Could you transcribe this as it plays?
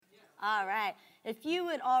All right. If you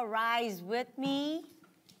would all rise with me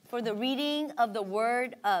for the reading of the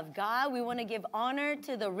Word of God. We want to give honor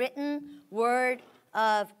to the written Word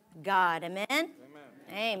of God. Amen? Amen.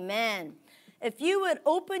 Amen. If you would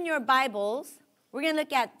open your Bibles, we're going to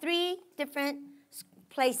look at 3 different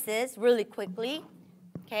places really quickly.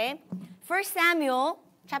 Okay? 1 Samuel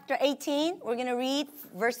chapter 18, we're going to read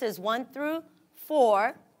verses 1 through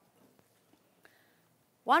 4.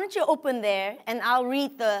 Why don't you open there, and I'll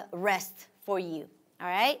read the rest for you, all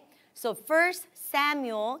right? So 1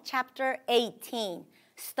 Samuel chapter 18,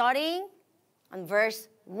 starting on verse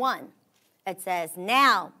 1. It says,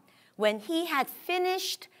 "Now, when he had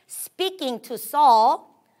finished speaking to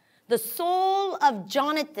Saul, the soul of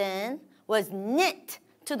Jonathan was knit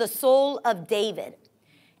to the soul of David,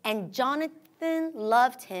 and Jonathan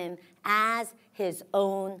loved him as his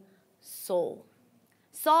own soul.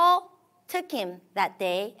 Saul took him that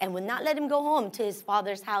day and would not let him go home to his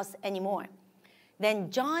father's house anymore. Then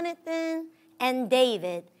Jonathan and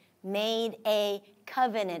David made a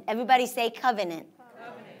covenant." Everybody say covenant.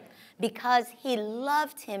 Covenant. "Because he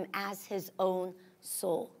loved him as his own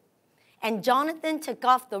soul. And Jonathan took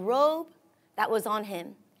off the robe that was on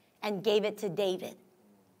him and gave it to David,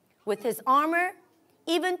 with his armor,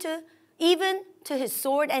 even to his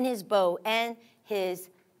sword and his bow and his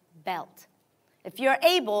belt." If you're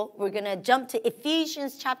able, we're going to jump to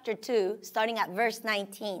Ephesians chapter 2, starting at verse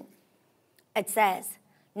 19. It says,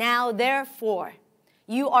 "Now therefore,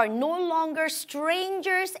 you are no longer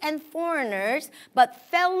strangers and foreigners, but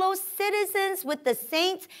fellow citizens with the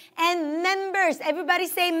saints and members." Everybody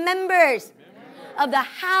say members. "Of the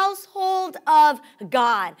household of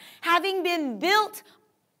God, having been built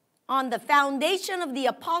on the foundation of the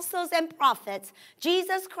apostles and prophets,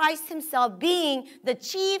 Jesus Christ himself being the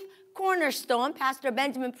chief cornerstone." Pastor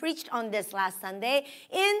Benjamin preached on this last Sunday.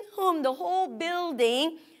 "In whom the whole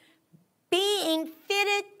building being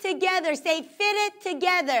fitted together," say fitted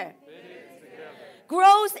together,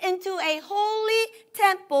 "grows into a holy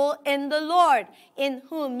temple in the Lord, in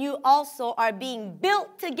whom you also are being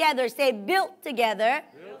built together," say built together,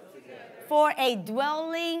 "for a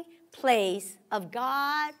dwelling place of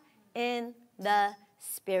God in the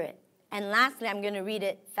Spirit." And lastly, I'm going to read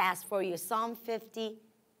it fast for you. Psalm 50,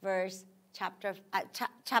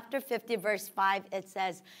 chapter 50, verse 5, it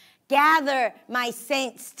says, "Gather my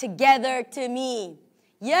saints together to me."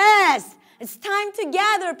 Yes, it's time to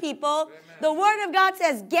gather, people. Amen. The Word of God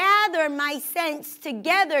says, "Gather my saints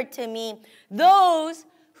together to me, those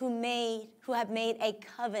who have made a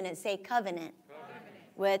covenant," say covenant,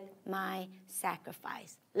 "with my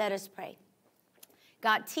sacrifice." Let us pray.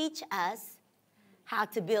 God, teach us how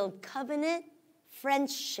to build covenant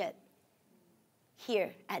friendship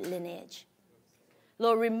here at Lineage.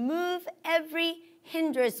 Lord, remove every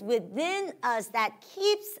hindrance within us that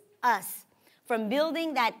keeps us from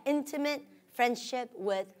building that intimate friendship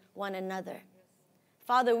with one another.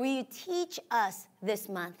 Father, will you teach us this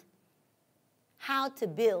month how to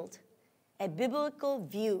build a biblical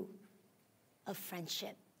view of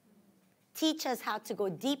friendship? Teach us how to go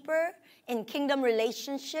deeper in kingdom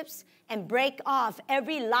relationships and break off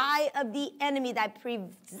every lie of the enemy that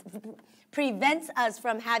prevents us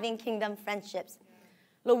from having kingdom friendships.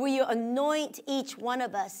 Lord, will you anoint each one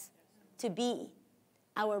of us to be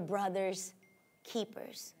our brother's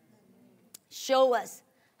keepers? Show us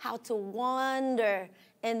how to wander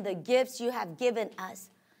in the gifts you have given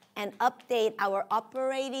us and update our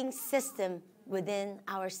operating system within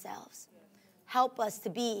ourselves. Help us to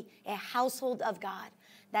be a household of God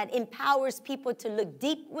that empowers people to look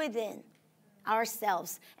deep within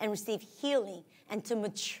ourselves and receive healing and to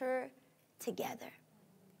mature together.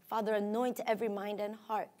 Father, anoint every mind and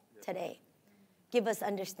heart today. Give us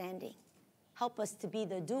understanding. Help us to be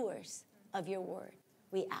the doers of your word,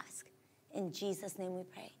 we ask. In Jesus' name we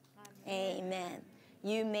pray. Amen.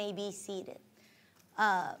 You may be seated.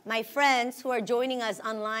 My friends who are joining us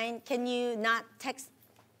online, can you not text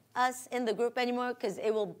us in the group anymore? Because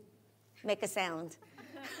it will make a sound.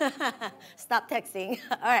 Stop texting.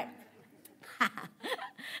 All right.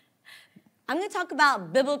 I'm going to talk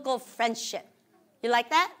about biblical friendship. You like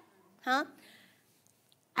that? Huh?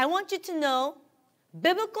 I want you to know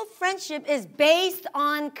biblical friendship is based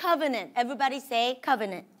on covenant. Everybody say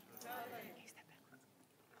covenant.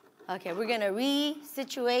 Okay, we're going to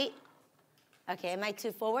re-situate. Okay, am I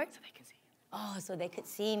too forward? So they can see you. Oh, so they could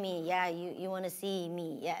see me. Yeah, you want to see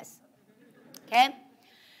me. Yes. Okay?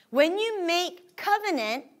 When you make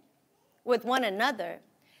covenant with one another,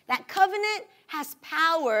 that covenant has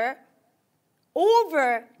power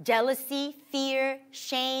over jealousy, fear,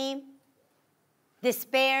 shame,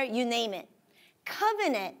 despair, you name it.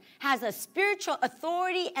 Covenant has a spiritual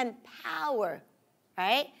authority and power,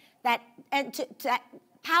 right? That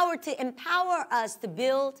power to empower us to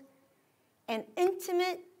build an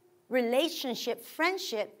intimate relationship,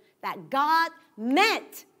 friendship that God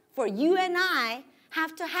meant for you and I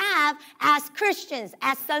have to have as Christians,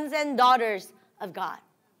 as sons and daughters of God.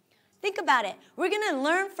 Think about it. We're going to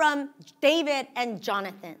learn from David and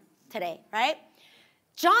Jonathan today, right?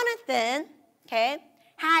 Jonathan, okay,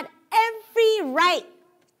 had every right,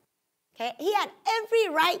 okay? He had every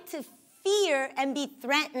right to fear and be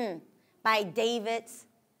threatened by David's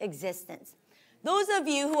existence. Those of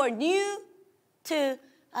you who are new to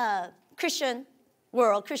Christian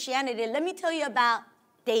world, Christianity, let me tell you about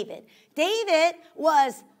David. David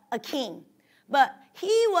was a king, but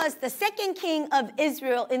he was the second king of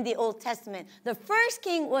Israel in the Old Testament. The first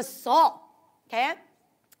king was Saul, okay?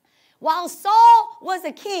 While Saul was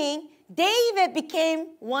a king, David became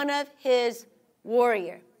one of his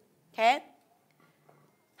warriors, okay?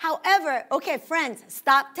 However, okay, friends,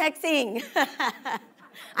 stop texting.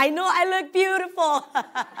 I know I look beautiful.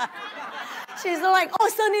 She's like, oh,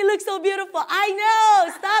 Sunny looks so beautiful. I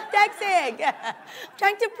know, stop texting. I'm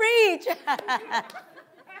trying to preach.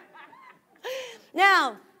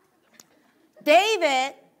 Now,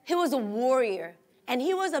 David, he was a warrior, and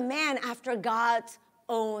he was a man after God's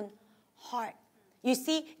own heart. You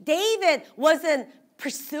see, David wasn't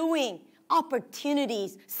pursuing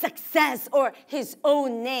opportunities, success, or his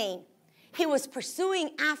own name. He was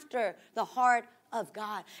pursuing after the heart of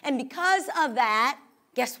God. And because of that,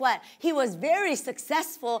 guess what? He was very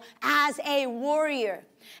successful as a warrior.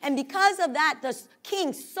 And because of that, the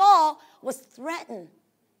king Saul was threatened.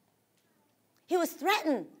 He was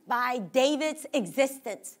threatened by David's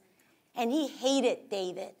existence. And he hated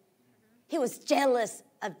David. He was jealous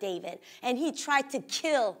of David. And he tried to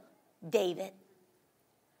kill David.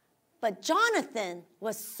 But Jonathan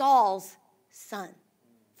was Saul's son,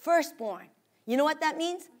 firstborn. You know what that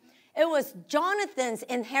means? It was Jonathan's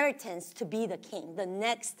inheritance to be the king, the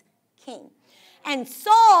next king. And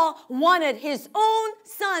Saul wanted his own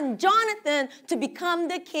son, Jonathan, to become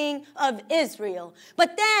the king of Israel.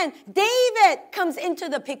 But then David comes into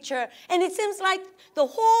the picture, and it seems like the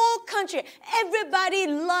whole country, everybody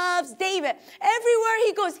loves David. Everywhere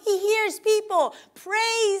he goes, he hears people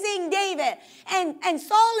praising David. And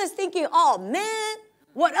Saul is thinking, oh man,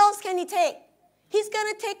 what else can he take? He's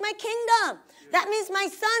going to take my kingdom. That means my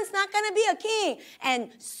son's not going to be a king. And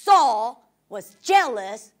Saul was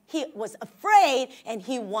jealous. He was afraid, and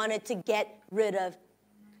he wanted to get rid of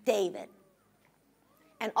David.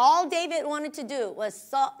 And all David wanted to do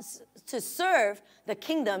was to serve the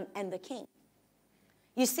kingdom and the king.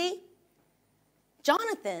 You see,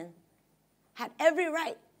 Jonathan had every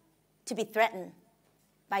right to be threatened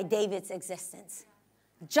by David's existence.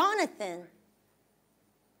 Jonathan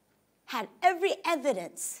had every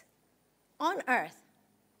evidence on earth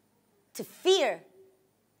to fear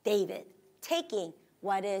David taking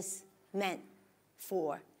what is meant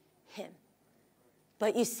for him.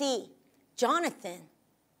 But you see, Jonathan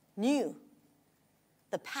knew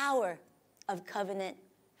the power of covenant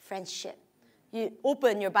friendship. You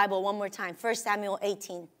open your Bible one more time, 1 Samuel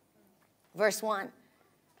 18, verse 1.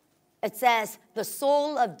 It says, the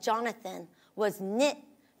soul of Jonathan was knit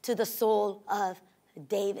to the soul of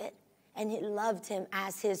David, and he loved him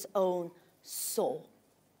as his own soul.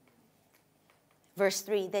 Verse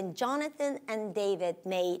 3, then Jonathan and David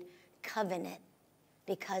made covenant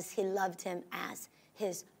because he loved him as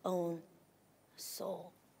his own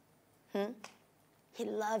soul. He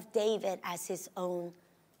loved David as his own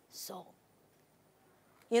soul.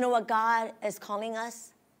 You know what God is calling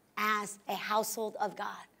us as a household of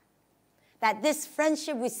God? That this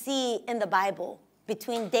friendship we see in the Bible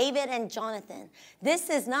between David and Jonathan, this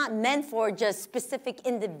is not meant for just specific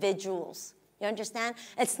individuals. You understand?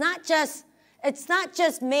 It's not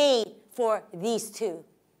just made for these two.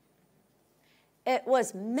 It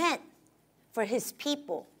was meant for his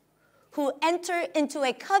people who enter into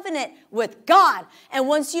a covenant with God. And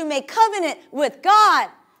once you make covenant with God,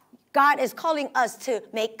 God is calling us to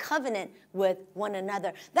make covenant with one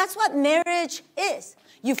another. That's what marriage is.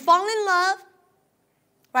 You fall in love,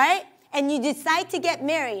 right? And you decide to get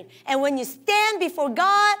married. And when you stand before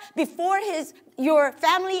God, before your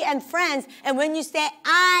family and friends, and when you say,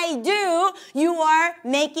 I do, you are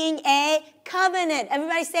making a covenant.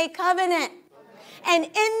 Everybody say covenant. And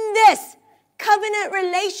in this covenant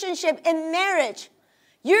relationship in marriage,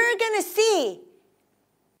 you're going to see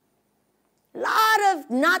a lot of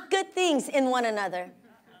not good things in one another.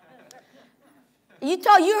 You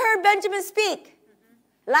heard Benjamin speak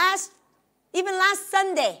even last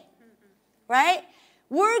Sunday, right?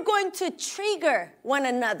 we're going to trigger one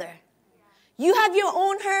another. You have your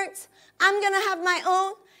own hurts. I'm going to have my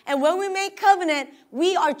own. And when we make covenant,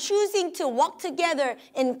 we are choosing to walk together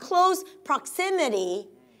in close proximity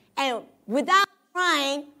and without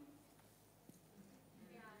trying.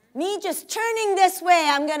 Me just turning this way,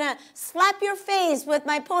 I'm going to slap your face with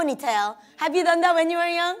my ponytail. Have you done that when you were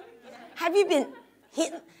young? Have you been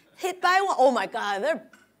hit by one? Oh my God, they're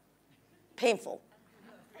painful.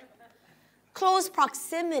 Close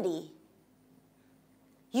proximity.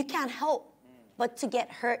 You can't help but to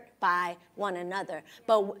get hurt by one another.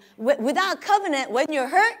 But without covenant, when you're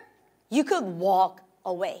hurt, you could walk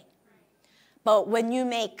away. But when you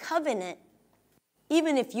make covenant,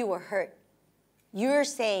 even if you were hurt, you're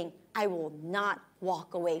saying, I will not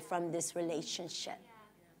walk away from this relationship.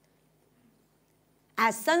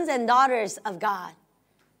 As sons and daughters of God,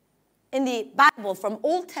 in the Bible, from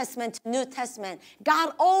Old Testament to New Testament,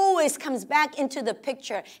 God always comes back into the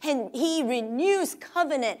picture and he renews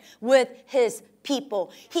covenant with his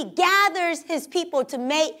people. He gathers his people to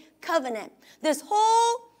make covenant. This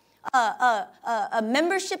whole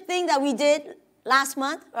membership thing that we did last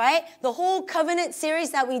month, right? The whole covenant series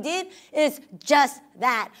that we did is just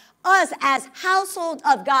that. Us as household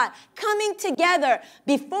of God coming together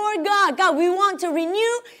before God. God, we want to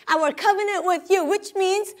renew our covenant with you, which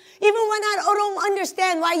means even when I don't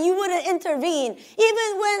understand why you wouldn't intervene,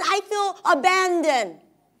 even when I feel abandoned,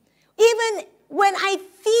 even when I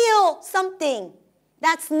feel something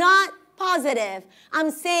that's not positive,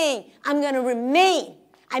 I'm saying I'm going to remain.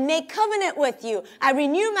 I make covenant with you. I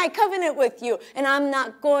renew my covenant with you. And I'm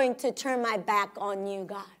not going to turn my back on you,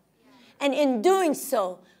 God. And in doing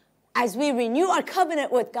so, as we renew our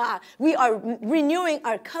covenant with God, we are renewing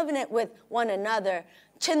our covenant with one another.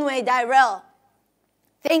 Chinwe Dyrell,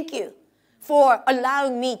 thank you for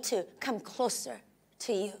allowing me to come closer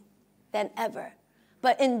to you than ever.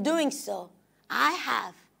 But in doing so, I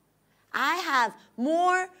have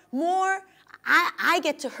more, I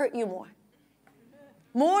get to hurt you more.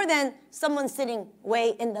 More than someone sitting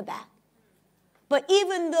way in the back. But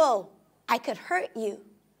even though I could hurt you,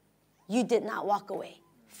 you did not walk away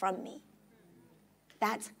from me.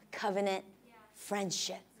 That's covenant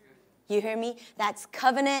friendship. You hear me? That's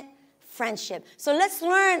covenant friendship. So let's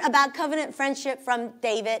learn about covenant friendship from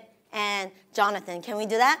David and Jonathan. Can we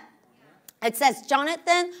do that? It says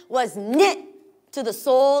Jonathan was knit to the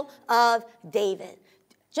soul of David.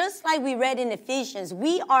 Just like we read in Ephesians,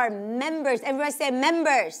 we are members. Everybody say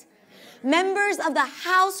members. Members of the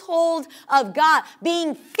household of God,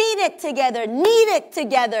 being fitted together, needed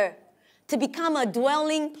together to become a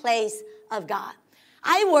dwelling place of God.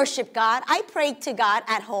 I worship God. I pray to God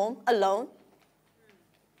at home alone.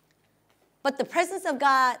 But the presence of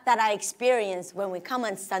God that I experience when we come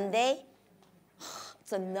on Sunday,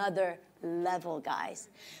 it's another level, guys.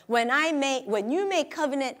 When you make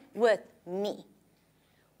covenant with me,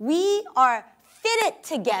 we are fitted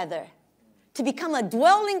together to become a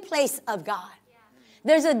dwelling place of God.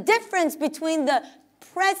 There's a difference between the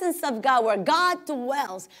presence of God where God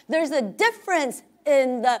dwells. There's a difference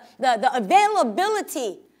in the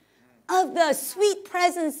availability of the sweet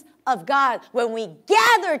presence of God when we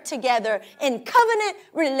gather together in covenant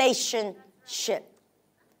relationship.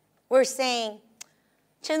 We're saying,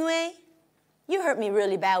 Chinwe, you hurt me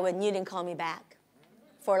really bad when you didn't call me back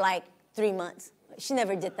for like 3 months. She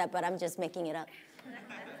never did that, but I'm just making it up.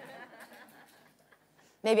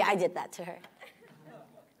 Maybe I did that to her.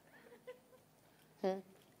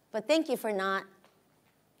 But thank you for not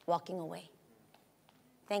walking away.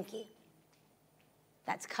 Thank you.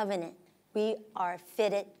 That's covenant. We are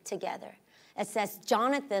fitted together. It says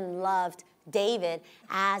Jonathan loved David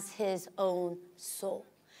as his own soul.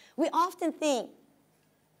 We often think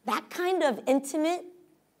that kind of intimate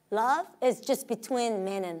love is just between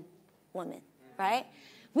man and woman. Right?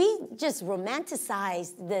 We just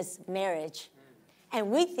romanticize this marriage. And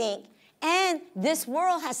we think, and this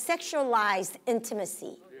world has sexualized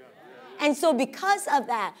intimacy. And so because of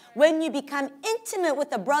that, when you become intimate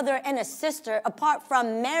with a brother and a sister apart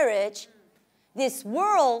from marriage, this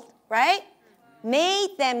world, right,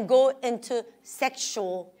 made them go into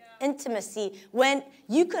sexual intimacy when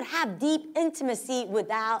you could have deep intimacy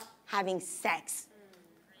without having sex.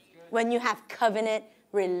 When you have covenant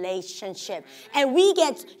relationship. And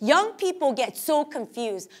young people get so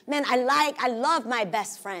confused. Man, I love my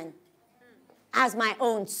best friend as my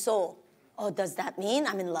own soul. Oh, does that mean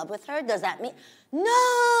I'm in love with her? Does that mean?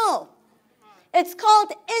 No! It's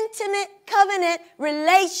called intimate covenant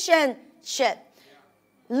relationship.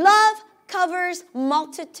 Love covers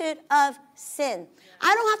multitude of sin.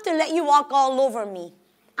 I don't have to let you walk all over me.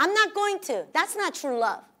 I'm not going to. That's not true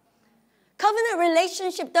love. Covenant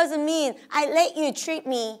relationship doesn't mean I let you treat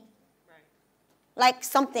me like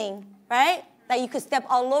something, right? That you could step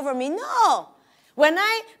all over me. No. When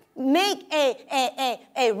I make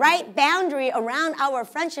a right boundary around our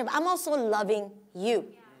friendship, I'm also loving you.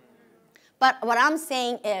 But what I'm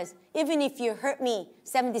saying is, even if you hurt me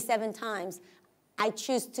 77 times, I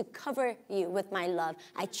choose to cover you with my love.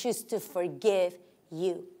 I choose to forgive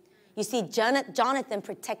you. You see, Jonathan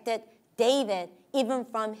protected David even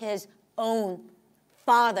from his own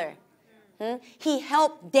father. He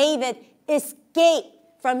helped David escape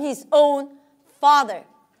from his own father.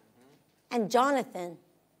 And Jonathan,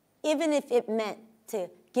 even if it meant to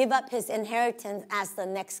give up his inheritance as the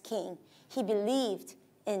next king, he believed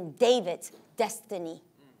in David's destiny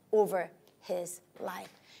over his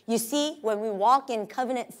life. You see, when we walk in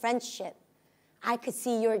covenant friendship, I could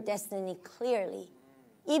see your destiny clearly.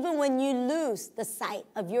 Even when you lose the sight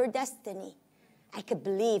of your destiny, I could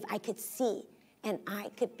believe, I could see, and I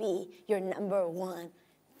could be your number one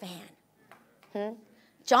fan.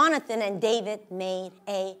 Jonathan and David made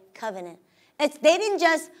a covenant. They didn't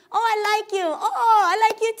just, oh, I like you. Oh, I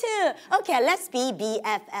like you too. Okay, let's be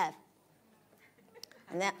BFF.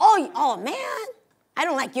 And then, oh man, I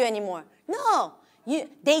don't like you anymore. No,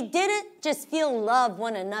 they didn't just feel love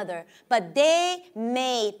one another, but they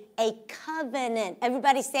made a covenant.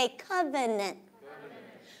 Everybody say covenant.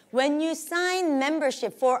 When you sign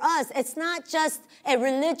membership, for us, it's not just a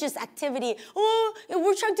religious activity. Oh,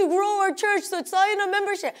 we're trying to grow our church, so sign a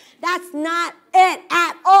membership. That's not it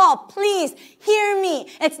at all. Please hear me.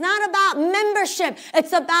 It's not about membership.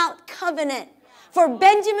 It's about covenant. For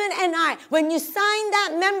Benjamin and I, when you sign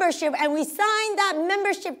that membership and we sign that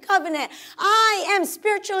membership covenant, I am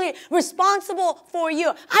spiritually responsible for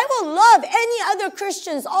you. I will love any other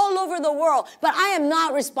Christians all over the world, but I am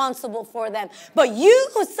not responsible for them. But you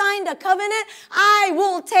who signed a covenant, I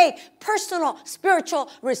will take personal spiritual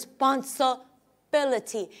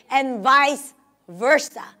responsibility, and vice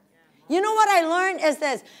versa. You know what I learned is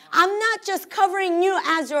this. I'm not just covering you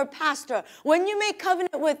as your pastor. When you make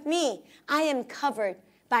covenant with me, I am covered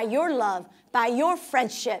by your love, by your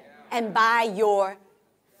friendship, and by your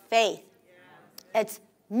faith. It's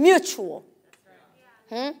mutual.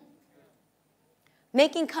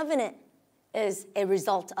 Making covenant is a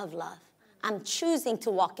result of love. I'm choosing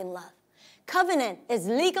to walk in love. Covenant is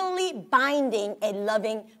legally binding a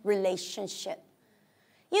loving relationship.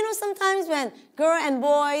 You know, sometimes when girl and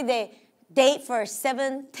boy, they date for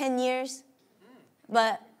 7-10 years,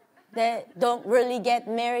 but they don't really get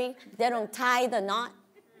married. They don't tie the knot.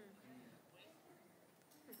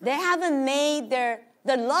 They haven't made the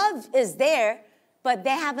love is there, but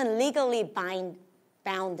they haven't legally bound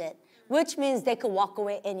it, which means they could walk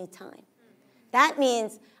away anytime. That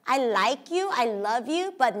means I like you, I love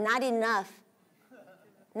you, but not enough.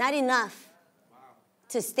 Not enough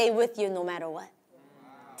to stay with you no matter what.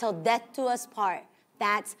 Till death do us part.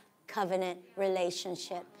 That's covenant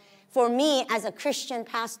relationship. For me, as a Christian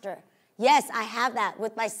pastor, yes, I have that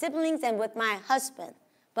with my siblings and with my husband.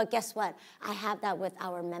 But guess what? I have that with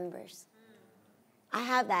our members. I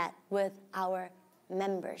have that with our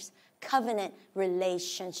members. Covenant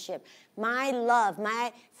relationship. My love,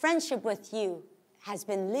 my friendship with you has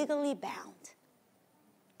been legally bound.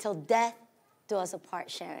 Till death do us apart,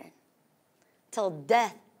 Sharon. Till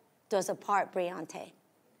death do us apart, Briante.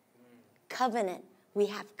 Covenant. We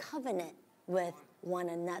have covenant with one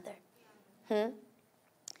another.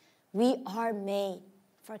 We are made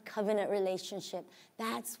for covenant relationship.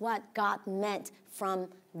 That's what God meant from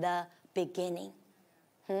the beginning.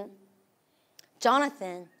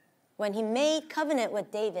 Jonathan, when he made covenant with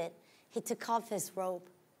David, he took off his robe.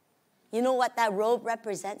 You know what that robe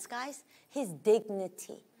represents, guys? His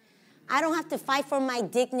dignity. I don't have to fight for my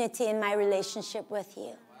dignity in my relationship with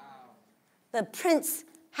you. The prince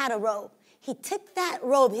had a robe. He took that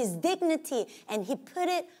robe, his dignity, and he put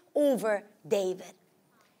it over David.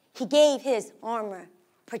 He gave his armor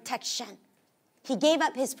protection. He gave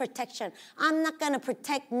up his protection. I'm not going to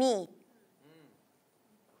protect me.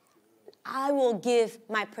 I will give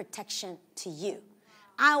my protection to you.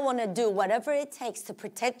 I want to do whatever it takes to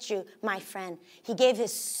protect you, my friend. He gave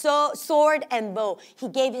his sword and bow. He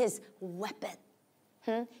gave his weapon.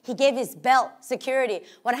 He gave his belt, security.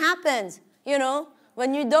 What happens, you know,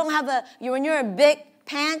 when you don't have when you're in big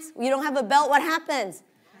pants, you don't have a belt, what happens?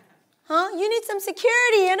 You need some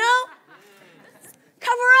security, you know?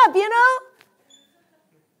 Cover up, you know?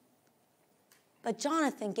 But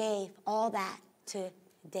Jonathan gave all that to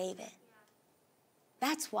David.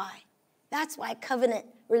 That's why covenant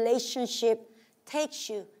relationship takes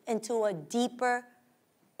you into a deeper,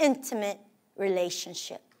 intimate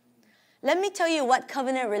relationship. Let me tell you what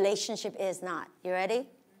covenant relationship is not. You ready?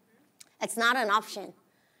 It's not an option.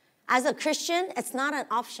 As a Christian, it's not an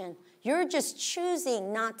option. You're just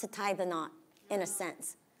choosing not to tie the knot, in a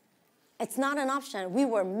sense. It's not an option. We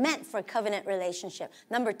were meant for covenant relationship.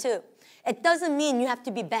 Number 2, it doesn't mean you have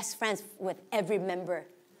to be best friends with every member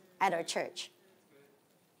at our church.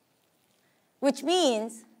 Which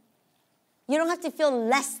means you don't have to feel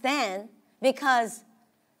less than because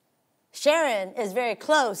Sharon is very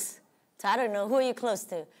close to, I don't know, who are you close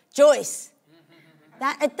to? Joyce.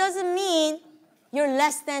 That it doesn't mean you're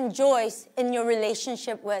less than Joyce in your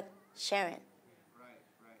relationship with Sharon.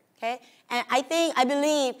 Okay? And I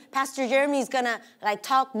believe Pastor Jeremy is going to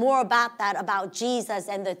talk more about that, about Jesus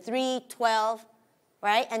and the 3, 12,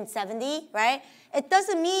 right? And 70, right? It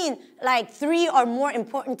doesn't mean 3 are more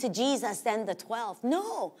important to Jesus than the 12.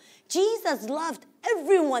 No. Jesus loved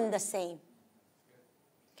everyone the same.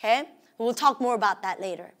 Okay? We'll talk more about that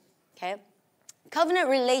later. Okay? Covenant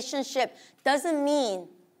relationship doesn't mean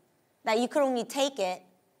that you could only take it,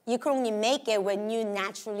 you could only make it when you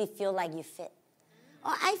naturally feel like you fit.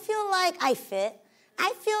 Oh, I feel like I fit.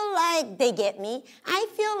 I feel like they get me. I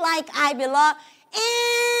feel like I belong.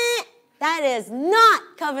 That is not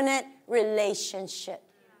covenant relationship.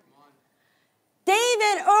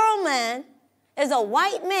 David Earlman is a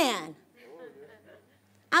white man.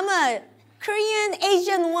 I'm a Korean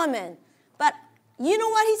Asian woman. But you know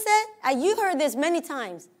what he said? You heard this many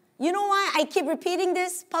times. You know why I keep repeating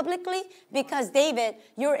this publicly? Because David,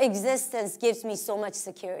 your existence gives me so much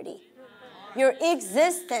security. Your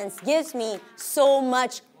existence gives me so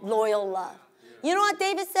much loyal love. You know what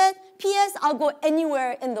David said? P.S. I'll go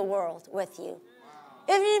anywhere in the world with you.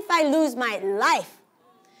 Even if I lose my life.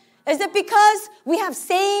 Is it because we have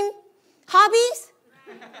same hobbies?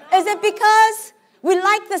 Is it because we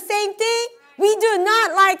like the same thing? We do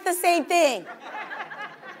not like the same thing.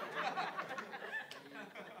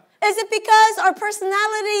 Is it because our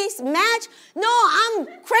personalities match? No, I'm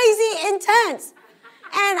crazy intense.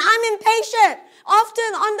 And I'm impatient.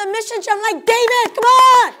 Often on the mission trip, I'm like, David, come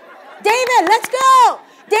on. David, let's go.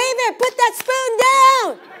 David, put that spoon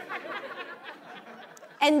down.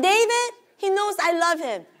 And David, he knows I love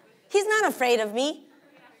him. He's not afraid of me.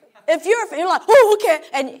 If you're afraid, you're like, oh, okay.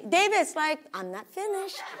 And David's like, I'm not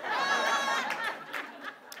finished.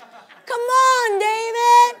 Come on,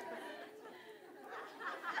 David.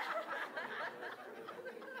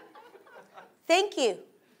 Thank you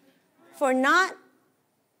for not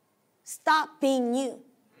stop being you,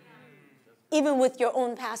 even with your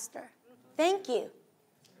own pastor. Thank you.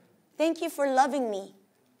 Thank you for loving me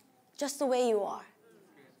just the way you are.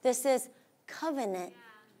 This is covenant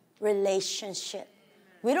relationship.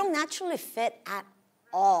 We don't naturally fit at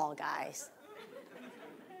all, guys.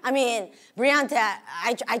 I mean, Briante,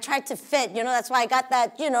 I tried to fit, that's why I got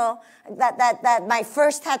that, that my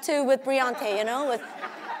first tattoo with Briante, with...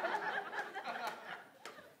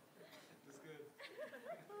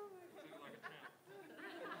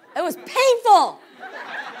 It was painful.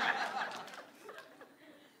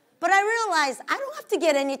 But I realized I don't have to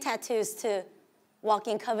get any tattoos to walk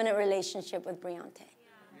in covenant relationship with Briante.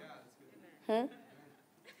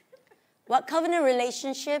 What covenant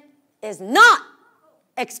relationship is not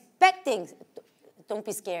expecting, don't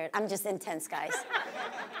be scared, I'm just intense, guys.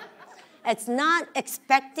 It's not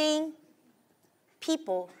expecting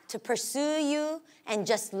people to pursue you and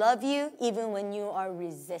just love you even when you are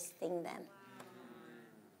resisting them.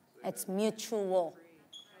 It's mutual.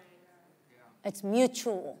 It's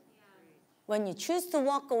mutual. When you choose to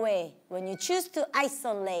walk away, when you choose to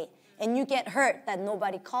isolate, and you get hurt that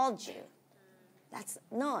nobody called you, that's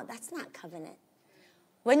not covenant.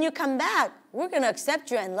 When you come back, we're going to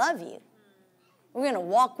accept you and love you. We're going to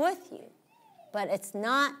walk with you. But it's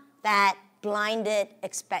not that blinded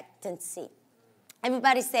expectancy.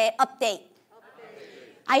 Everybody say, update.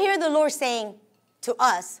 I hear the Lord saying to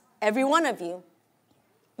us, every one of you,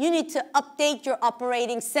 you need to update your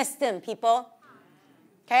operating system, people.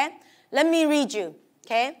 Okay? Let me read you.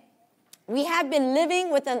 Okay? We have been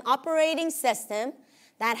living with an operating system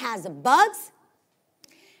that has bugs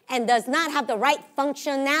and does not have the right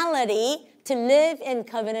functionality to live in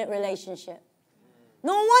covenant relationship.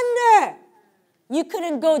 No wonder you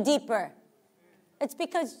couldn't go deeper. It's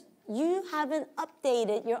because you haven't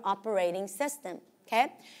updated your operating system.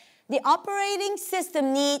 Okay? The operating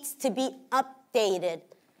system needs to be updated.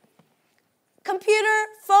 Computer,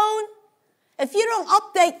 phone, if you don't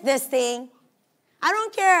update this thing, I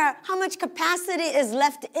don't care how much capacity is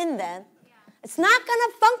left in them, it's not going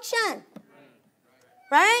to function.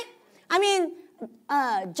 Right? I mean,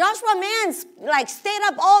 Joshua Mans stayed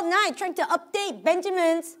up all night trying to update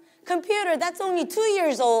Benjamin's computer that's only 2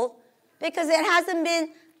 years old Because it hasn't been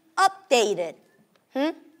updated.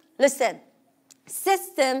 Listen,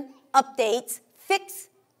 system updates fix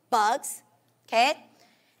bugs, okay,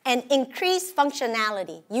 and increase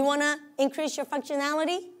functionality. You want to increase your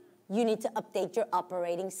functionality? You need to update your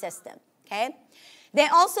operating system, okay? They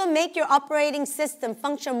also make your operating system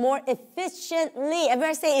function more efficiently.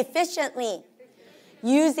 Everybody say efficiently.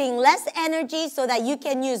 Using less energy so that you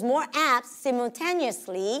can use more apps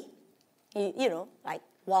simultaneously. You know, like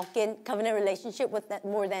walk-in covenant relationship with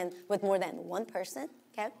more than one person,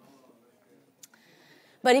 okay?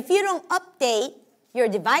 But if you don't update your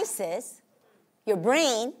devices, your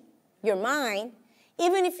brain, your mind,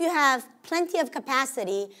 even if you have plenty of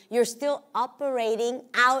capacity, you're still operating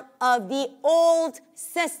out of the old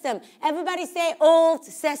system. Everybody say old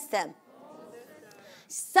system.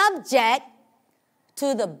 Subject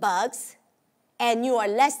to the bugs, and you are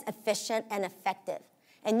less efficient and effective.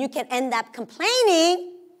 And you can end up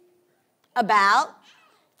complaining about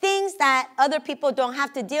things that other people don't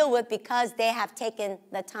have to deal with because they have taken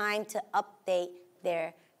the time to update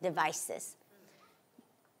their devices.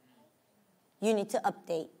 You need to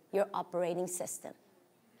update your operating system.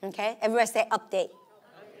 Okay? Everybody say update.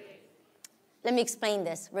 Let me explain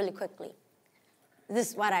this really quickly.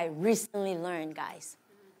 This is what I recently learned, guys.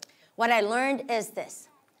 What I learned is this.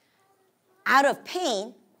 Out of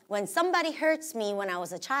pain, when somebody hurts me when I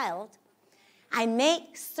was a child, I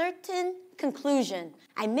make certain conclusion.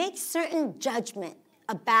 I make certain judgment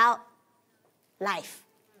about life.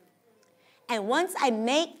 And once I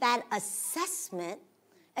make that assessment,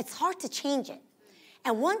 it's hard to change it.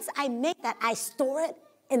 And once I make that, I store it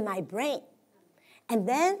in my brain. And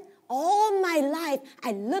then all my life,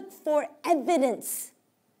 I look for evidence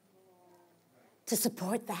to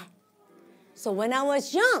support that. So when I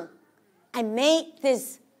was young, I made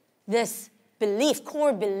this belief,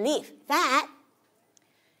 core belief, that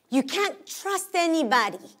you can't trust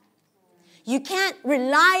anybody. You can't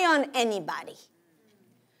rely on anybody.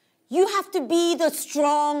 You have to be the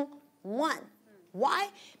strong one. Why?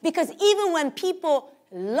 Because even when people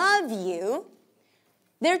love you,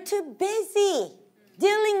 they're too busy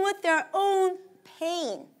dealing with their own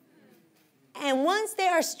pain. And once they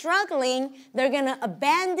are struggling, they're going to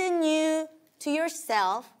abandon you to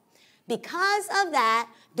yourself. Because of that,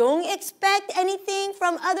 don't expect anything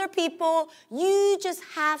from other people. You just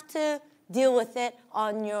have to deal with it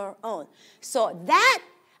on your own. So that,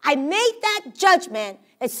 I made that judgment.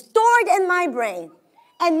 It's stored in my brain.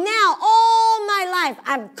 And now, all my life,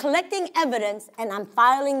 I'm collecting evidence and I'm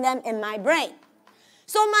filing them in my brain.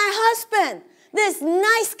 So my husband, this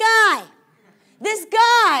nice guy, this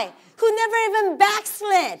guy who never even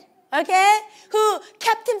backslid, okay, who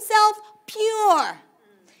kept himself pure,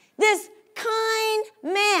 this kind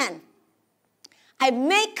man, I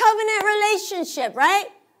make covenant relationship, right?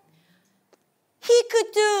 He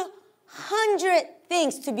could do 100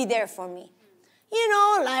 things to be there for me. You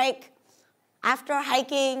know, like, after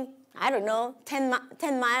hiking, I don't know,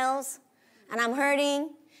 10 miles, and I'm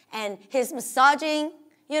hurting, and he's massaging,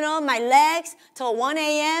 you know, my legs till 1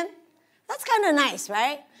 a.m. That's kind of nice,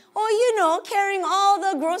 right? Or, you know, carrying all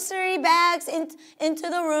the grocery bags into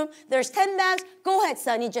the room. There's 10 bags. Go ahead,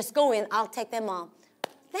 sonny, just go in. I'll take them all.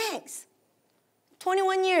 Thanks.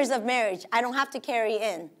 21 years of marriage, I don't have to carry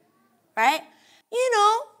in, right? You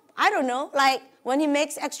know, I don't know, like when he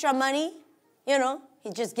makes extra money, you know,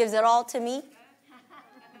 he just gives it all to me.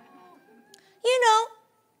 You know,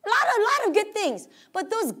 a lot of good things.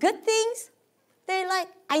 But those good things, they're like,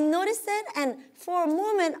 I noticed it, and for a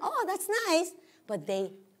moment, oh, that's nice. But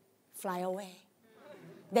they fly away.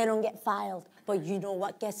 They don't get filed. But you know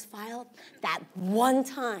what gets filed? That one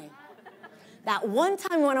time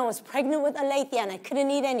when I was pregnant with Alethea and I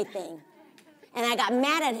couldn't eat anything. And I got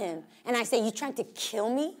mad at him. And I said, you trying to kill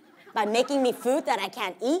me by making me food that I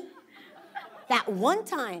can't eat? That one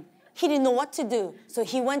time, he didn't know what to do. So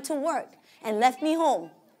he went to work and left me home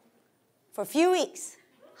for a few weeks,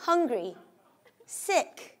 hungry,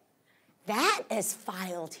 sick. That is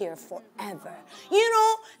filed here forever. You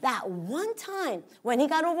know, that one time when he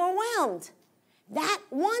got overwhelmed, that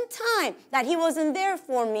one time that he wasn't there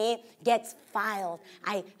for me gets filed.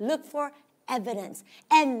 I look for evidence.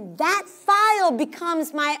 And that file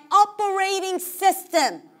becomes my operating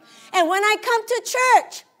system. And when I come to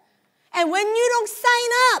church, and when you don't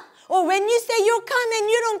sign up, or when you say you'll come and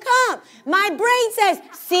you don't come, my brain says,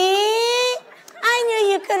 see, I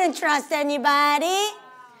knew you couldn't trust anybody.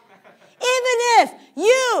 Even if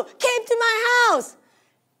you came to my house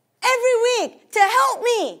every week to help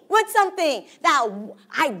me with something,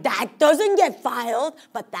 that doesn't get filed,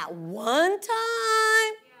 but that one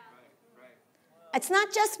time, it's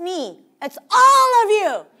not just me, it's all of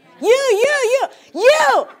you.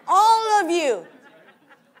 You, all of you.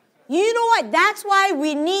 You know what? That's why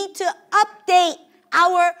we need to update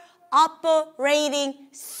our operating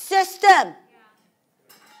system.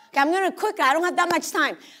 Okay, I'm going to quickly, I don't have that much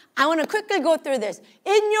time. I want to quickly go through this.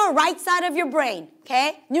 In your right side of your brain,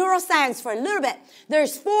 okay, neuroscience for a little bit,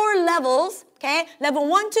 there's 4 levels, okay, level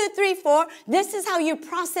 1, 2, 3, 4. This is how you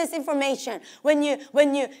process information. When you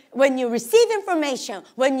receive information,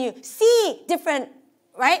 when you see different,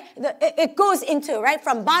 right, it goes into, right,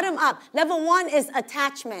 from bottom up. Level 1 is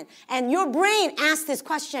attachment. And your brain asks this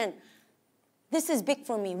question, this is big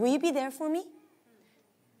for me. Will you be there for me?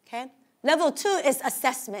 Okay. Level 2 is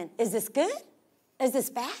assessment. Is this good? Is this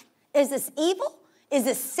bad? Is this evil? Is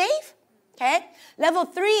this safe? Okay. Level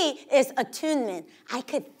 3 is attunement. I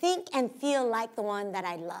could think and feel like the one that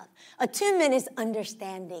I love. Attunement is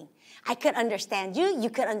understanding. I could understand you. You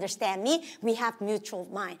could understand me. We have mutual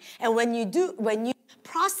mind. And when you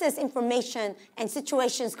process information and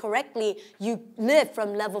situations correctly, you live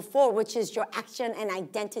from level 4, which is your action and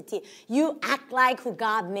identity. You act like who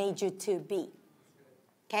God made you to be.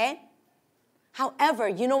 Okay? However,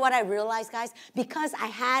 you know what I realized, guys? Because I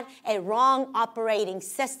had a wrong operating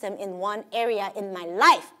system in one area in my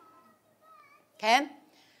life. Okay?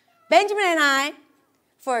 Benjamin and I,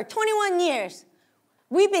 for 21 years,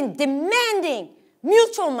 we've been demanding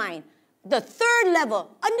mutual mind. The 3rd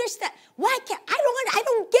level, understand. Why can't, I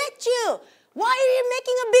don't get you. Why are you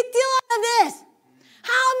making a big deal out of this?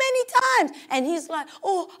 How many times? And he's like,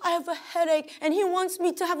 oh, I have a headache. And he wants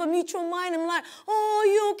me to have a mutual mind. I'm like, oh,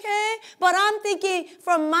 you okay? But I'm thinking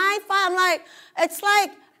from my side, I'm like, it's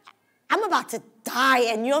like I'm about to die.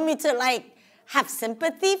 And you want me to like have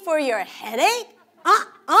sympathy for your headache?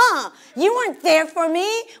 You weren't there for me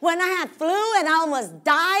when I had flu and I almost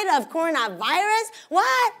died of coronavirus.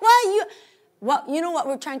 What? Well, you know what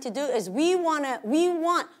we're trying to do is we want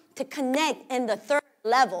to connect in the 3rd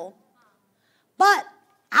level. But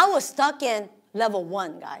I was stuck in level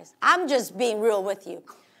 1, guys. I'm just being real with you.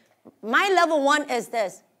 My level 1 is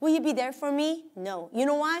this. Will you be there for me? No. You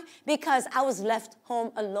know why? Because I was left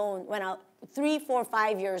home alone when I was 3, 4,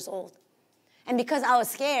 5 years old. And because I was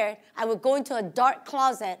scared, I would go into a dark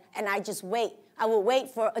closet and I just wait. I would wait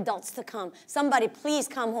for adults to come. Somebody, please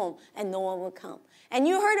come home. And no one would come. And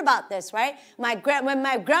you heard about this, right? When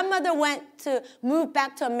my grandmother moved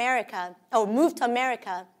to America,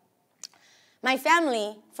 my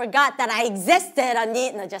family forgot that I existed on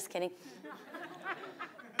the, no, just kidding.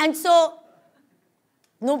 And so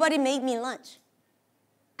nobody made me lunch.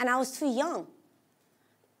 And I was too young.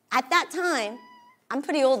 At that time, I'm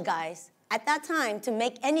pretty old, guys. At that time, to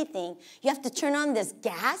make anything, you have to turn on this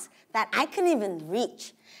gas that I couldn't even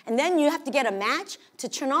reach. And then you have to get a match to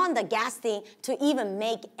turn on the gas thing to even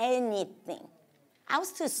make anything. I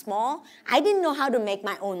was too small. I didn't know how to make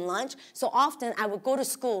my own lunch. So often I would go to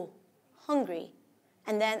school hungry,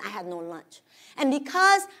 and then I had no lunch. And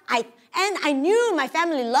because I knew my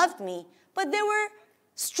family loved me, but they were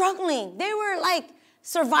struggling. They were like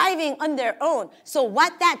surviving on their own. So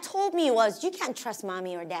what that told me was, you can't trust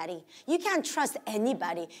mommy or daddy. You can't trust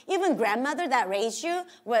anybody. Even grandmother that raised you,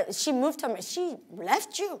 she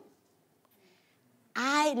left you.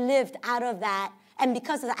 I lived out of that, and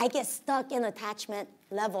because of that, I get stuck in attachment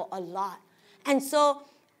level a lot. And so,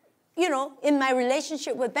 you know, in my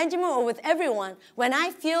relationship with Benjamin or with everyone, when I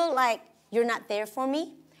feel like you're not there for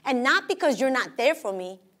me, and not because you're not there for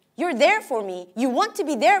me, you're there for me. You want to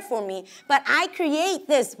be there for me, but I create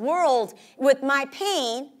this world with my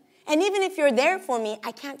pain, and even if you're there for me,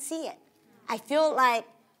 I can't see it. I feel like,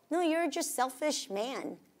 no, you're just selfish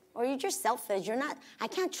man, or you're just selfish. I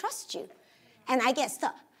can't trust you. And I get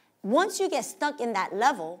stuck. Once you get stuck in that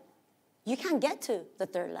level, you can't get to the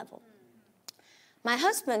 3rd level. My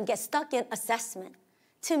husband gets stuck in assessment.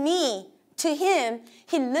 To him,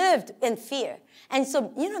 he lived in fear. And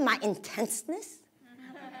so, you know, my intenseness,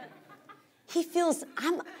 he feels,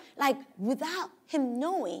 I'm like, without him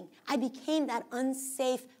knowing, I became that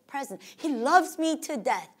unsafe presence. He loves me to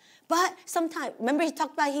death. But sometimes, remember he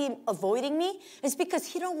talked about him avoiding me? It's because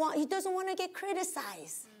he doesn't want to get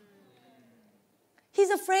criticized. He's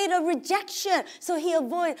afraid of rejection, so he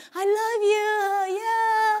avoids. I love you,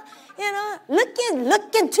 yeah. You know,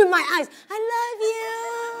 look into my eyes. I love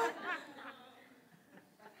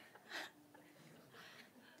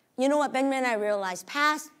you. You know what, Benjamin and I realized,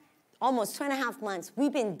 past almost 2.5 months,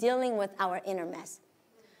 we've been dealing with our inner mess.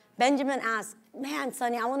 Benjamin asked, man,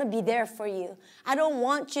 Sonny, I want to be there for you. I don't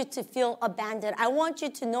want you to feel abandoned. I want you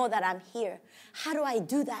to know that I'm here. How do I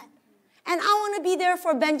do that? And I want to be there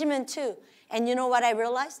for Benjamin too. And you know what I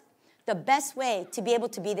realized? The best way to be able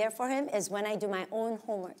to be there for him is when I do my own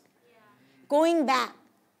homework. Yeah. Going back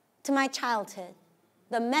to my childhood,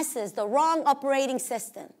 the messes, the wrong operating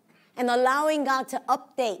system, and allowing God to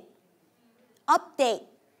update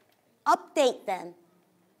them.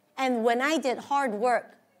 And when I did hard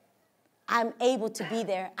work, I'm able to be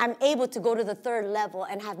there. I'm able to go to the third level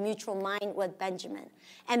and have mutual mind with Benjamin.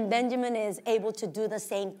 And Benjamin is able to do the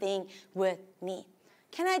same thing with me.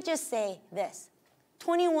 Can I just say this?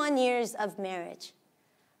 21 years of marriage.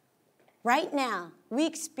 Right now, we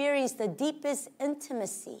experience the deepest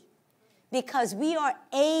intimacy because we are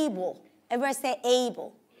able, everybody say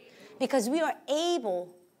able, because we are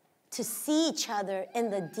able to see each other in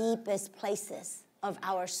the deepest places of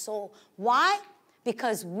our soul. Why?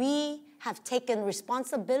 Because we have taken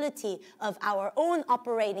responsibility of our own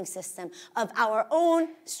operating system, of our own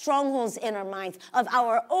strongholds in our minds, of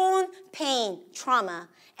our own pain, trauma,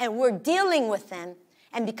 and we're dealing with them.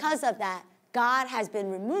 And because of that, God has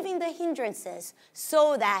been removing the hindrances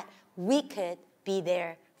so that we could be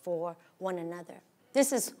there for one another.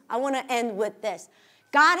 I want to end with this.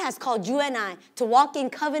 God has called you and I to walk in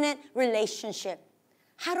covenant relationship.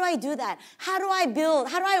 How do I do that? How do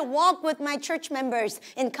I walk with my church members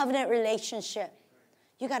in covenant relationship?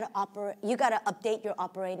 You got to update your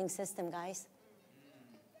operating system, guys.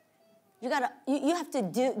 You have to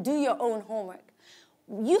do your own homework.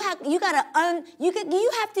 You have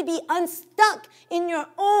to be unstuck in your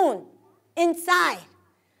own inside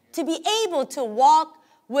to be able to walk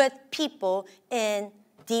with people in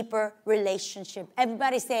deeper relationship.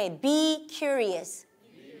 Everybody say, be curious.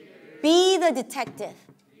 Be the detective.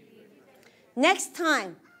 Next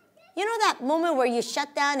time, you know that moment where you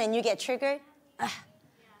shut down and you get triggered?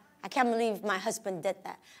 I can't believe my husband did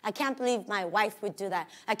that. I can't believe my wife would do that.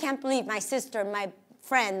 I can't believe my sister, my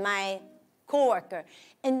friend, my coworker.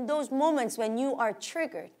 In those moments when you are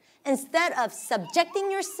triggered, instead of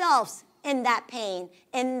subjecting yourselves in that pain,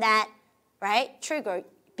 in that, right, trigger,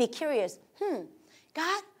 be curious.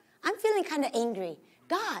 God, I'm feeling kind of angry.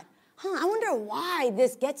 God, I wonder why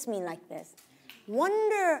this gets me like this.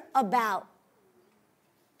 Wonder about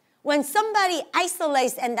when somebody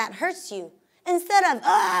isolates and that hurts you. Instead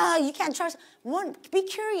of, you can't trust, be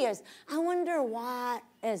curious. I wonder what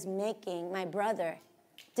is making my brother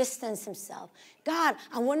distance himself. God,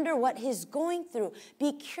 I wonder what he's going through.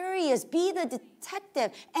 Be curious, be the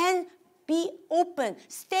detective, and be open.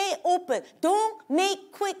 Stay open. Don't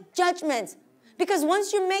make quick judgments. Because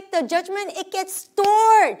once you make the judgment, it gets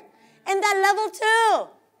stored in that level too.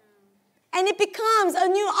 And it becomes a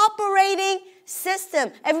new operating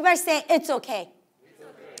system. Everybody say, it's okay.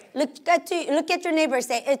 Look at your neighbor and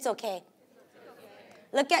say, it's okay.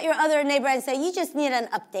 Look at your other neighbor and say, you just need an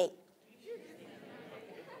update.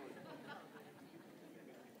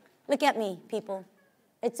 Look at me, people.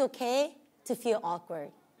 It's okay to feel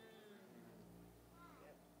awkward.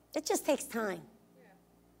 It just takes time.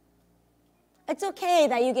 It's okay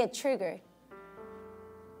that you get triggered.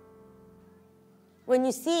 When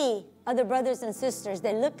you see other brothers and sisters,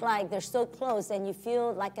 they look like they're so close and you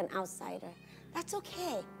feel like an outsider. That's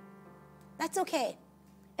okay. That's okay.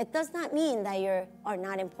 It does not mean that you are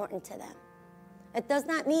not important to them. It does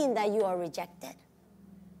not mean that you are rejected.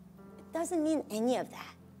 It doesn't mean any of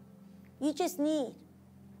that. You just need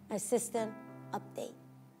a system update.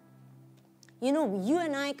 You know, you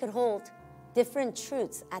and I could hold different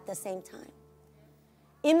truths at the same time.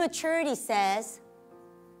 Immaturity says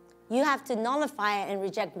you have to nullify and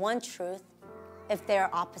reject one truth if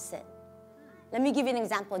they're opposite. Let me give you an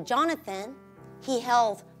example. Jonathan, he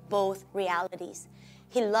held both realities.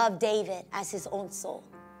 He loved David as his own soul.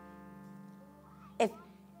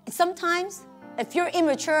 Sometimes, if you're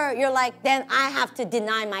immature, you're like, then I have to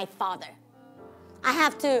deny my father. I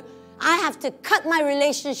have to cut my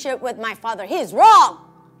relationship with my father. He's wrong.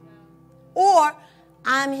 Or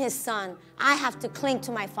I'm his son. I have to cling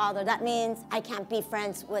to my father. That means I can't be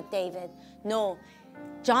friends with David. No,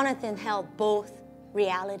 Jonathan held both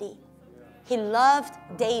reality. He loved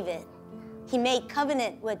David. He made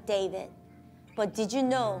covenant with David. But did you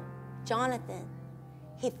know, Jonathan,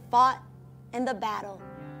 he fought in the battle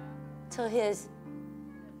till his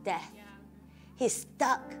death. He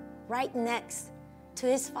stuck right next to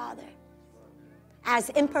his father. As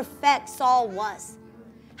imperfect Saul was,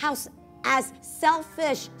 as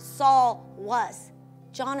selfish Saul was,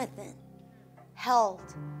 Jonathan held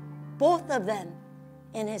both of them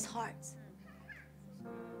in his heart.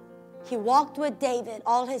 He walked with David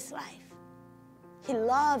all his life. He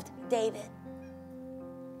loved David.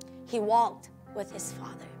 He walked with his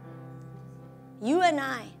father. You and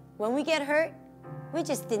I, when we get hurt, we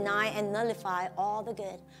just deny and nullify all the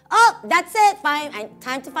good. Oh, that's it. Fine.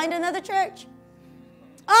 Time to find another church.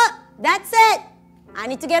 Oh, that's it. I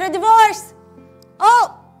need to get a divorce.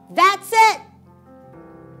 Oh, That's it.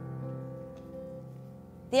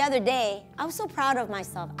 The other day, I was so proud of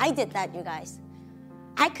myself. I did that, you guys.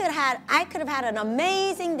 I could have had an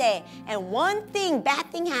amazing day, and one thing,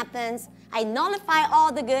 bad thing happens, I nullify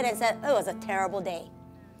all the good and said, oh, it was a terrible day.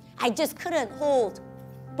 I just couldn't hold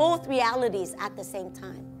both realities at the same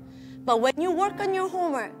time. But when you work on your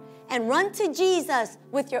homework and run to Jesus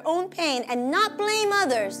with your own pain and not blame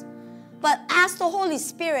others, but ask the Holy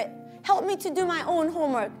Spirit, help me to do my own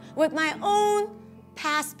homework with my own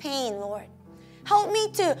past pain, Lord. Help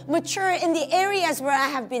me to mature in the areas where I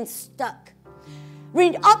have been stuck.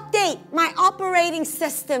 Update my operating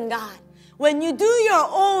system, God. When you do your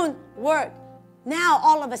own work, now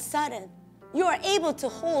all of a sudden, you are able to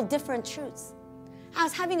hold different truths. I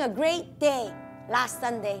was having a great day last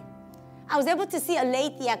Sunday. I was able to see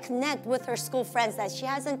Alethea connect with her school friends that she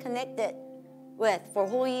hasn't connected with for a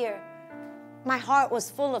whole year. My heart was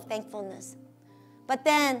full of thankfulness. But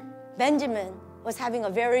then Benjamin was having a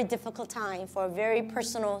very difficult time for a very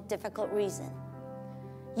personal, difficult reason.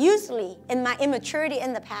 Usually, in my immaturity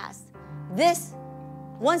in the past,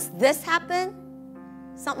 once this happened,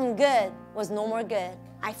 something good was no more good.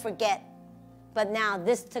 I forget. But now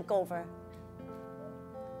this took over.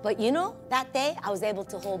 But you know, that day, I was able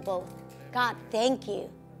to hold both. God, thank you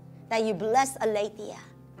that you blessed Alethea.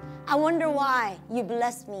 I wonder why you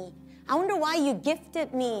blessed me. I wonder why you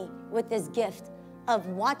gifted me with this gift of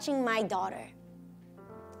watching my daughter,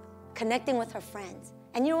 connecting with her friends.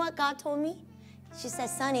 And you know what God told me? She said,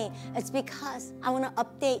 Sonny, it's because I want to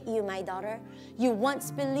update you, my daughter. You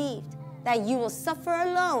once believed that you will suffer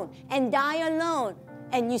alone and die alone.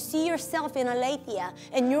 And you see yourself in Alethea,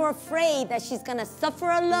 and you're afraid that she's going to suffer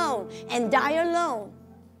alone and die alone.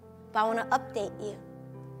 But I want to update you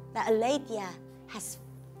that Alethea has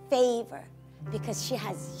favor because she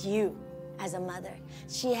has you as a mother.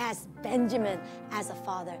 She has Benjamin as a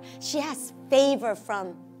father. She has favor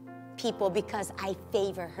from people because I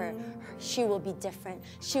favor her. She will be different.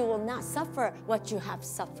 She will not suffer what you have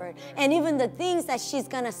suffered. And even the things that she's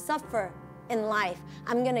going to suffer in life,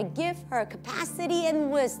 I'm going to give her capacity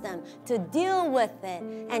and wisdom to deal with it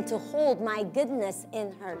and to hold my goodness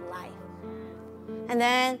in her life. And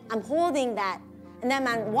then I'm holding that. And then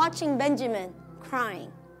I'm watching Benjamin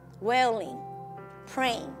crying, wailing,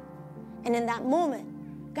 praying. And in that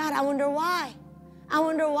moment, God, I wonder why. I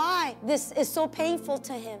wonder why this is so painful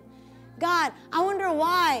to him. God, I wonder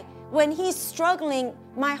why when he's struggling,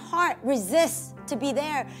 my heart resists to be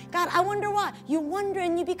there. God, I wonder why. You wonder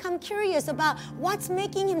and you become curious about what's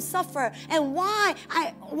making him suffer and why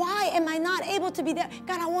am I not able to be there?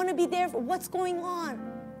 God, I want to be there for what's going on.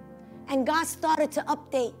 And God started to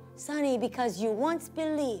update, Sonny, because you once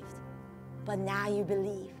believed, but now you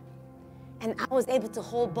believe. And I was able to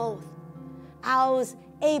hold both. I was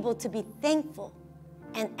able to be thankful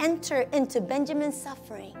and enter into Benjamin's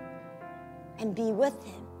suffering and be with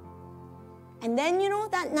him. And then, you know,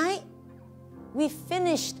 that night, we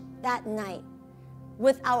finished that night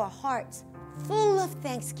with our hearts full of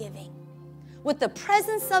thanksgiving, with the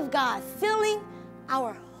presence of God filling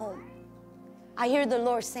our home. I hear the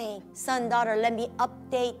Lord saying, son, daughter, let me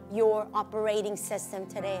update your operating system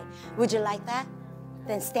today. Would you like that?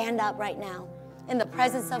 Then stand up right now in the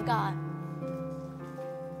presence of God.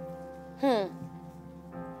 I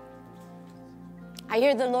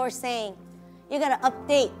hear the Lord saying, you got to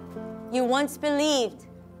update. You once believed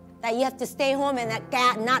that you have to stay home and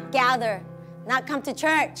not gather, not come to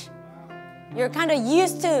church. You're kind of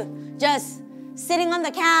used to just sitting on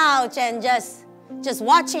the couch and just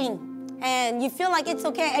watching. And you feel like it's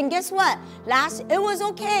okay. And guess what? It was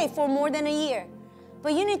okay for more than a year.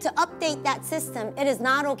 But you need to update that system. It is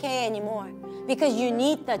not okay anymore because you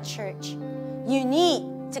need the church. You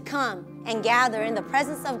need to come and gather in the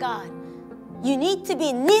presence of God. You need to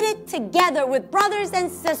be knitted together with brothers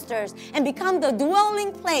and sisters and become the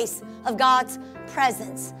dwelling place of God's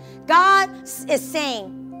presence. God is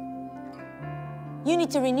saying, you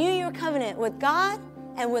need to renew your covenant with God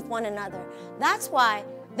and with one another. That's why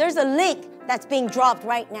there's a link that's being dropped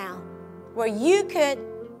right now where you could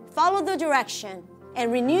follow the direction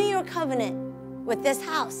and renew your covenant with this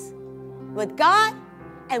house, with God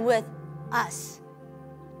and with us.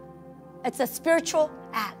 It's a spiritual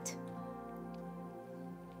act.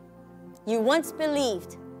 You once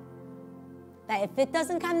believed that if it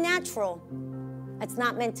doesn't come natural, it's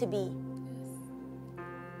not meant to be.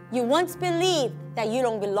 You once believed that you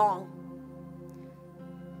don't belong.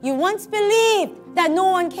 You once believed that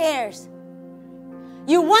no one cares.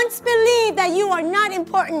 You once believed that you are not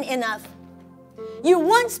important enough. You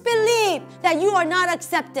once believed that you are not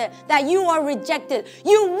accepted, that you are rejected.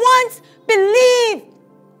 You once believed.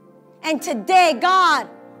 And today God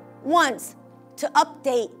wants to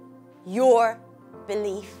update your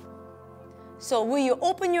belief. So will you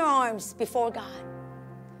open your arms before God?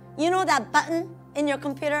 You know that button in your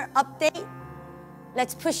computer, update?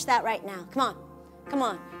 Let's push that right now. Come on. Come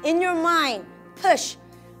on. In your mind, push.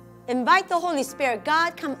 Invite the Holy Spirit.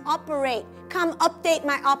 God, come operate. Come update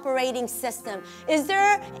my operating system. Is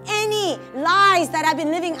there any lies that I've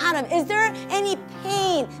been living out of? Is there any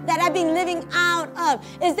pain that I've been living out of?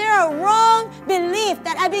 Is there a wrong belief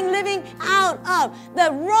that I've been living out of?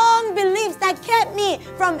 The wrong beliefs that kept me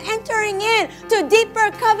from entering in to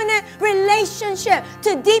deeper covenant relationship,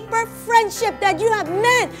 to deeper friendship that you have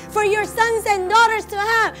meant for your sons and daughters to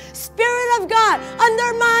have. Spirit of God,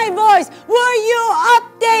 under my voice, will you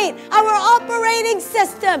update our operating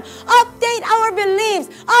system? Update our beliefs.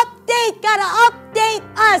 Update, gotta update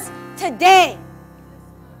us today.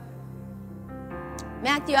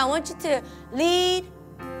 Matthew, I want you to lead.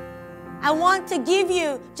 I want to give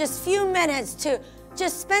you just a few minutes to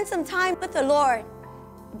just spend some time with the Lord.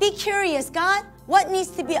 Be curious, God, what needs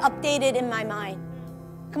to be updated in my mind?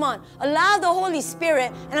 Come on, allow the Holy Spirit,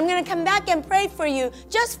 and I'm going to come back and pray for you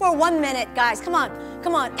just for 1 minute, guys. Come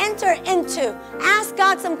on, enter into. Ask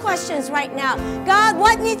God some questions right now. God,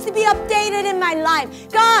 what needs to be updated in my life?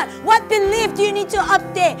 God, what belief do you need to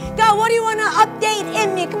update? God, what do you want to update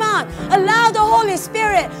in me? Come on, allow the Holy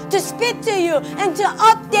Spirit to speak to you and to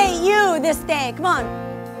update you this day. Come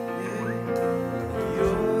on.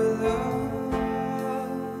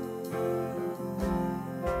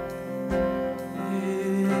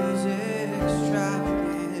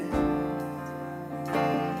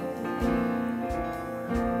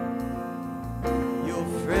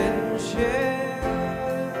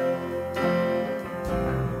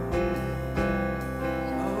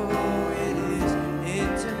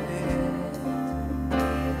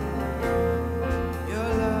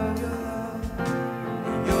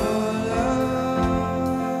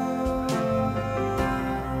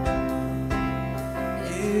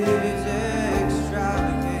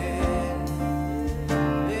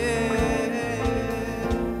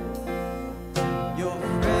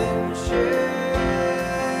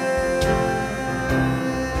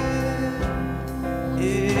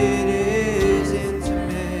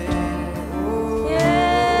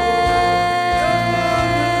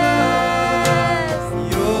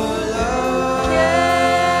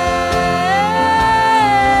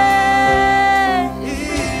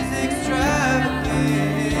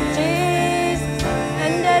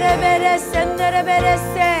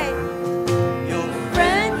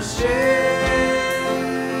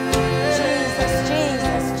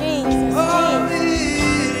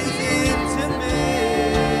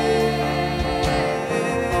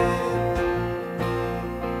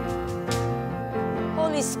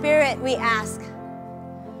 We ask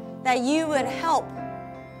that you would help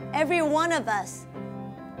every one of us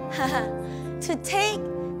to take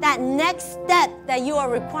that next step that you are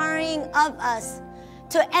requiring of us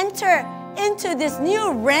to enter into this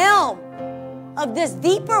new realm of this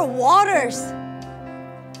deeper waters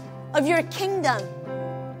of your kingdom.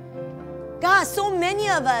 God, so many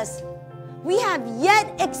of us, we have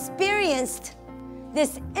yet experienced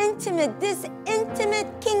this intimate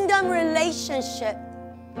kingdom relationship.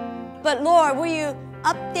 But Lord, will you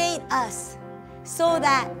update us so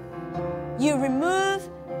that you remove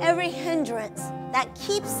every hindrance that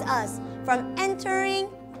keeps us from entering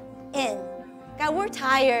in. God, we're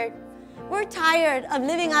tired. We're tired of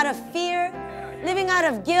living out of fear, living out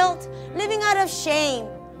of guilt, living out of shame,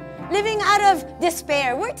 living out of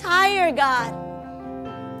despair. We're tired,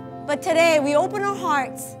 God. But today we open our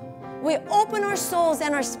hearts, we open our souls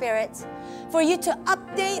and our spirits for you to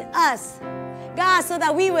update us, God, so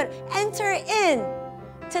that we would enter in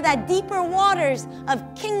to that deeper waters of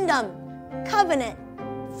kingdom, covenant,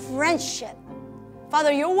 friendship.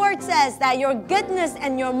 Father, your word says that your goodness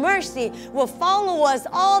and your mercy will follow us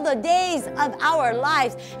all the days of our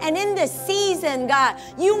lives. And in this season, God,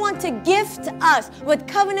 you want to gift us with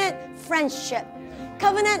covenant friendship.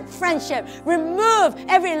 Covenant friendship. Remove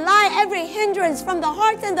every lie, every hindrance from the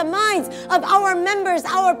hearts and the minds of our members,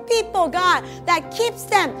 our people, God, that keeps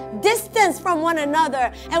them distance from one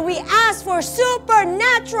another. And we ask for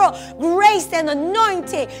supernatural grace and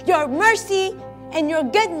anointing, your mercy and your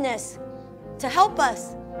goodness to help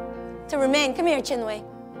us to remain. Come here, Chinwe.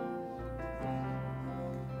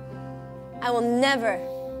 I will never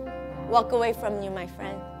walk away from you, my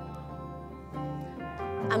friend.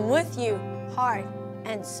 I'm with you, heart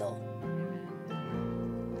and soul.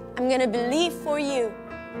 I'm going to believe for you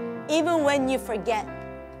even when you forget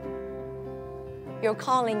your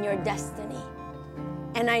calling, your destiny.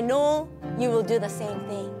 And I know you will do the same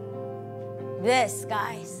thing. this,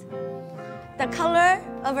 guys. The color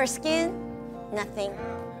of our skin, nothing.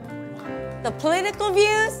 The political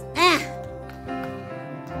views,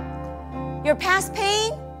 Your past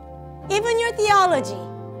pain, even your theology,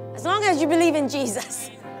 as long as you believe in Jesus.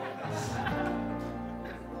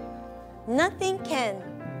 Nothing can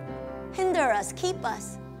hinder us, keep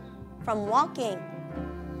us from walking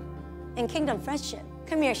in kingdom friendship.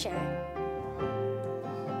 Come here, Sharon.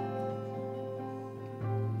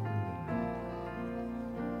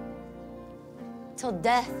 Till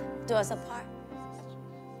death do us apart.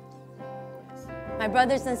 My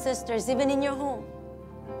brothers and sisters, even in your home,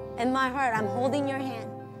 in my heart, I'm holding your hand.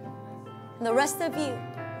 And the rest of you,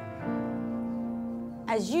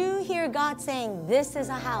 as you hear God saying, this is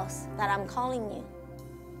a house that I'm calling you.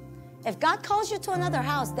 If God calls you to another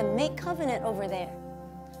house, then make covenant over there.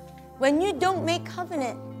 When you don't make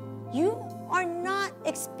covenant, you are not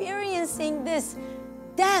experiencing this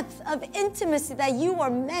depth of intimacy that you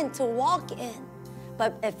are meant to walk in.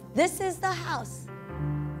 But if this is the house,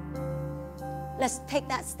 let's take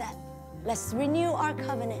that step. Let's renew our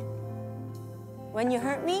covenant. When you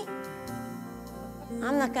hurt me,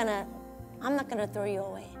 I'm not gonna throw you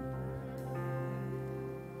away.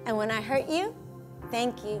 And when I hurt you,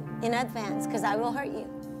 thank you in advance, because I will hurt you.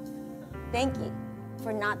 Thank you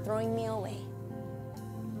for not throwing me away.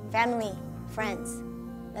 Family, friends,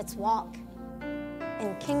 let's walk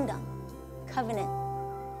in kingdom, covenant,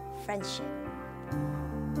 friendship.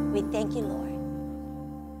 We thank you, Lord.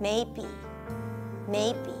 Maybe.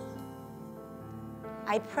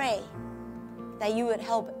 I pray that you would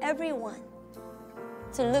help everyone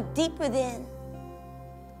to look deep within,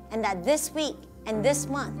 and that this week and this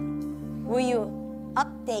month, will you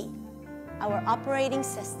update our operating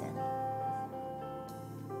system?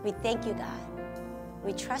 We thank you, God.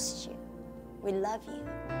 We trust you. We love you.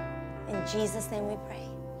 In Jesus' name we pray.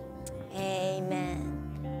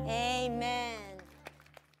 Amen. Amen.